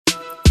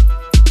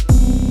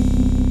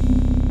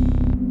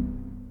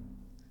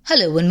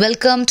Hello and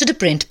welcome to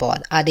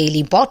ThePrintPod, our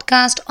daily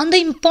podcast on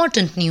the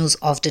important news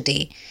of the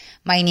day.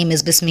 My name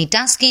is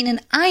Mrinank Singh and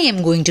I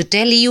am going to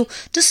tell you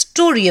the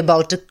story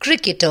about a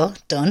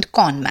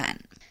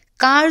cricketer-turned-conman.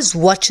 Cars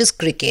watches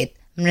cricket.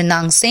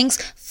 Mrinank Singh's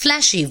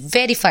flashy,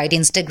 verified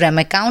Instagram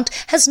account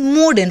has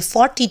more than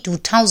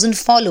 42,000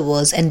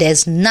 followers and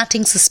there's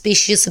nothing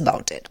suspicious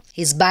about it.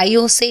 His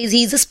bio says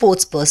he's a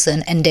sports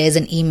person and there's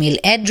an email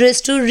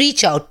address to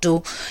reach out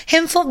to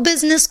him for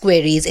business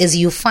queries, as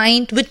you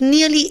find with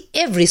nearly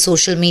every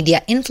social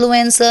media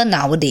influencer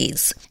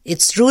nowadays.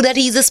 It's true that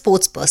he's a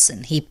sports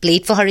person. He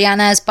played for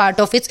Haryana as part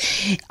of its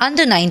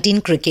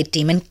under-19 cricket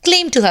team and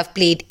claimed to have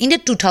played in the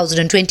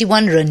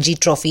 2021 Ranji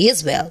Trophy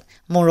as well.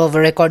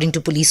 Moreover, according to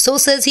police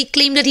sources, he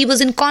claimed that he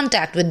was in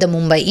contact with the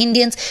Mumbai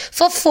Indians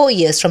for 4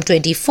 years from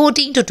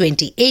 2014 to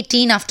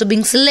 2018 after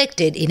being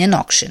selected in an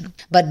auction.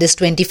 But this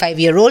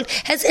 25-year-old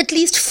has at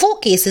least 4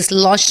 cases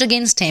lodged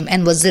against him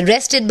and was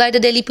arrested by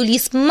the Delhi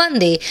police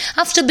Monday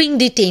after being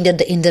detained at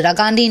the Indira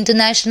Gandhi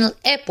International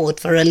Airport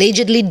for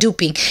allegedly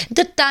duping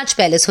the Taj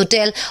Palace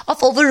Hotel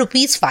of over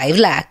rupees 5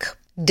 lakh.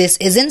 This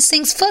isn't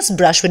Singh's first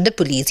brush with the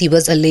police. He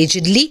was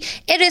allegedly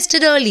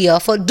arrested earlier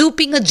for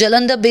duping a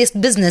Jalandhar-based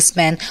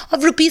businessman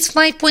of rupees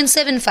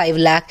 5.75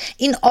 lakh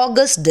in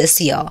August this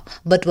year,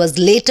 but was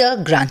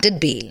later granted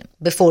bail.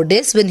 Before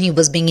this, when he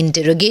was being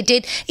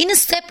interrogated in a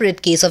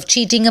separate case of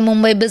cheating a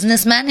Mumbai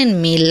businessman in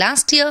May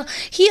last year,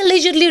 he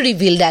allegedly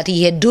revealed that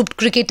he had duped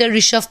cricketer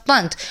Rishabh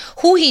Pant,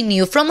 who he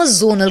knew from a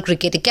zonal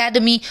cricket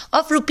academy,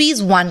 of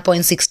rupees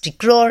 1.60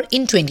 crore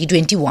in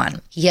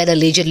 2021. He had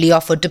allegedly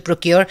offered to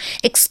procure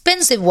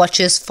expensive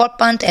watches for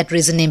Pant at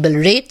reasonable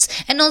rates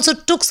and also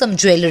took some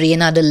jewellery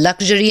and other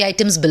luxury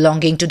items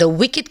belonging to the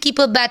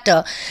wicketkeeper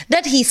batter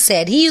that he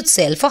said he would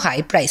sell for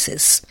high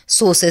prices.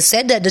 Sources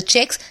said that the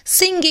checks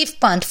Singh gave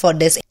Pant for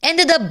this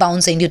ended up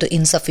bouncing due to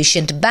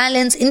insufficient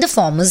balance in the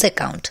former's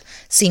account.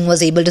 Singh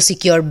was able to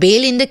secure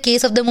bail in the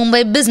case of the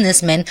Mumbai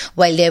businessman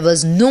while there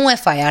was no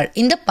FIR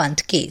in the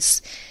Pant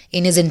case.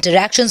 In his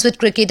interactions with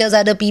cricketers,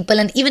 other people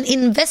and even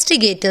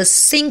investigators,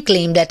 Singh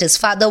claimed that his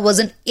father was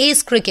an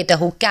ace cricketer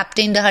who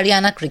captained the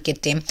Haryana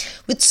cricket team,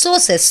 which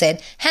sources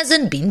said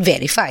hasn't been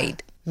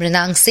verified.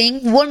 Mrinank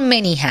Singh wore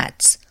many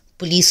hats.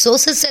 Police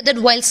sources said that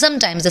while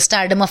sometimes the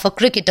stardom of a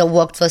cricketer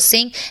worked for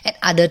Singh, at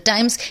other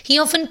times he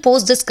often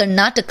posed as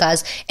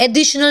Karnataka's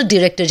Additional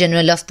Director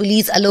General of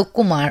Police Alok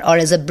Kumar or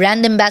as a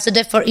brand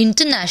ambassador for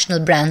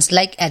international brands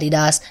like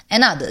Adidas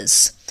and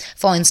others.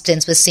 For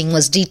instance, when Singh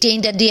was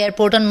detained at the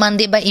airport on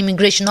Monday by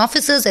immigration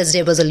officers as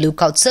there was a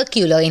lookout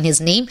circular in his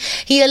name,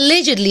 he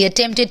allegedly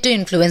attempted to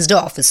influence the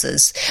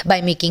officers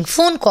by making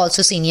phone calls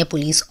to senior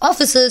police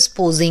officers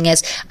posing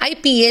as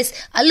IPS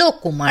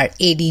Alok Kumar,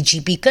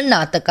 ADGP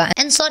Karnataka,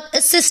 and sought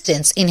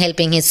assistance in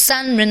helping his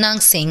son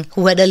Mrinank Singh,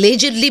 who had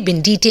allegedly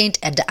been detained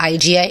at the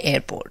IGI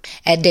airport.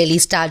 At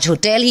Delhi's Taj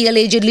Hotel, he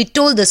allegedly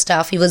told the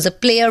staff he was a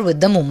player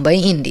with the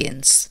Mumbai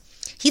Indians.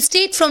 He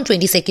stayed from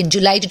 22nd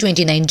July to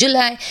 29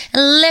 July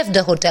and left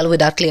the hotel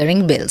without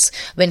clearing bills.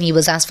 When he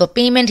was asked for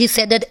payment, he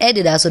said that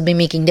Adidas would be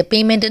making the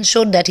payment and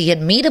showed that he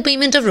had made a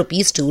payment of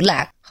rupees 2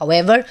 lakh.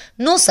 However,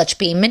 no such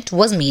payment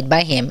was made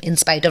by him. In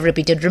spite of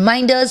repeated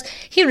reminders,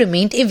 he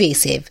remained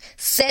evasive,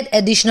 said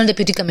Additional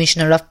Deputy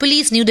Commissioner of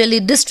Police, New Delhi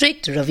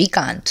District, Ravi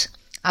Kant.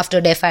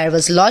 After the FIR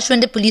was lodged, when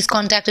the police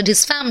contacted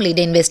his family,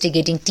 the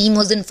investigating team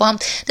was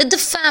informed that the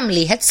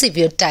family had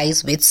severe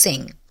ties with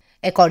Singh.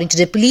 According to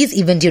the police,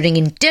 even during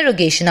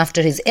interrogation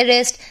after his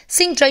arrest,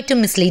 Singh tried to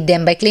mislead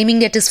them by claiming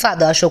that his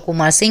father, Ashok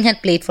Kumar Singh,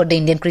 had played for the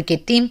Indian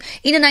cricket team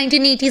in the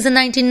 1980s and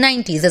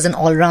 1990s as an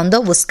all-rounder,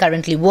 was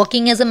currently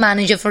working as a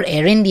manager for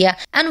Air India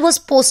and was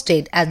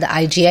posted at the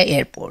IGI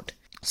airport.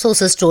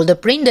 Sources told The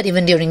Print that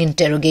even during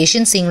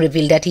interrogation, Singh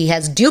revealed that he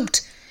has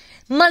duped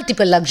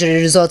multiple luxury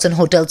resorts and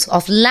hotels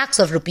of lakhs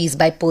of rupees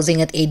by posing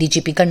at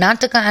ADGP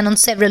Karnataka and on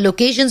several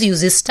occasions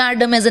used his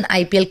stardom as an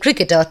IPL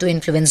cricketer to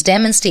influence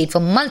them and stayed for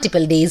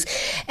multiple days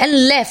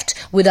and left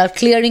without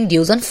clearing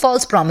dues on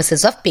false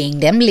promises of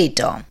paying them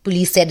later.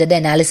 Police said that the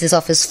analysis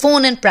of his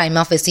phone and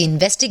prima facie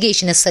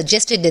investigation has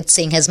suggested that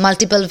Singh has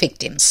multiple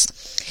victims.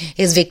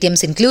 His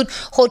victims include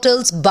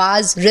hotels,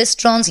 bars,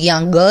 restaurants,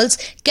 young girls,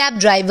 cab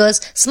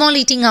drivers, small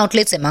eating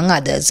outlets, among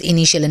others.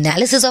 Initial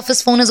analysis of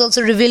his phone has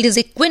also revealed his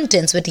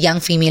acquaintance with young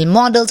female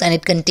models, and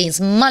it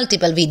contains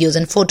multiple videos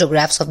and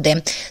photographs of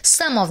them,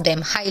 some of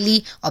them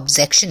highly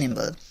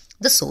objectionable,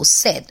 the source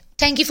said.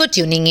 Thank you for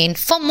tuning in.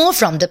 For more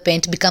from The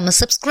Print, become a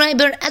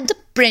subscriber at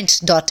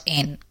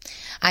theprint.in.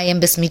 I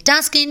am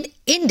Mrinank Singh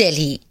in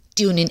Delhi.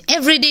 Tune in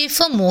every day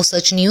for more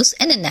such news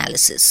and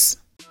analysis.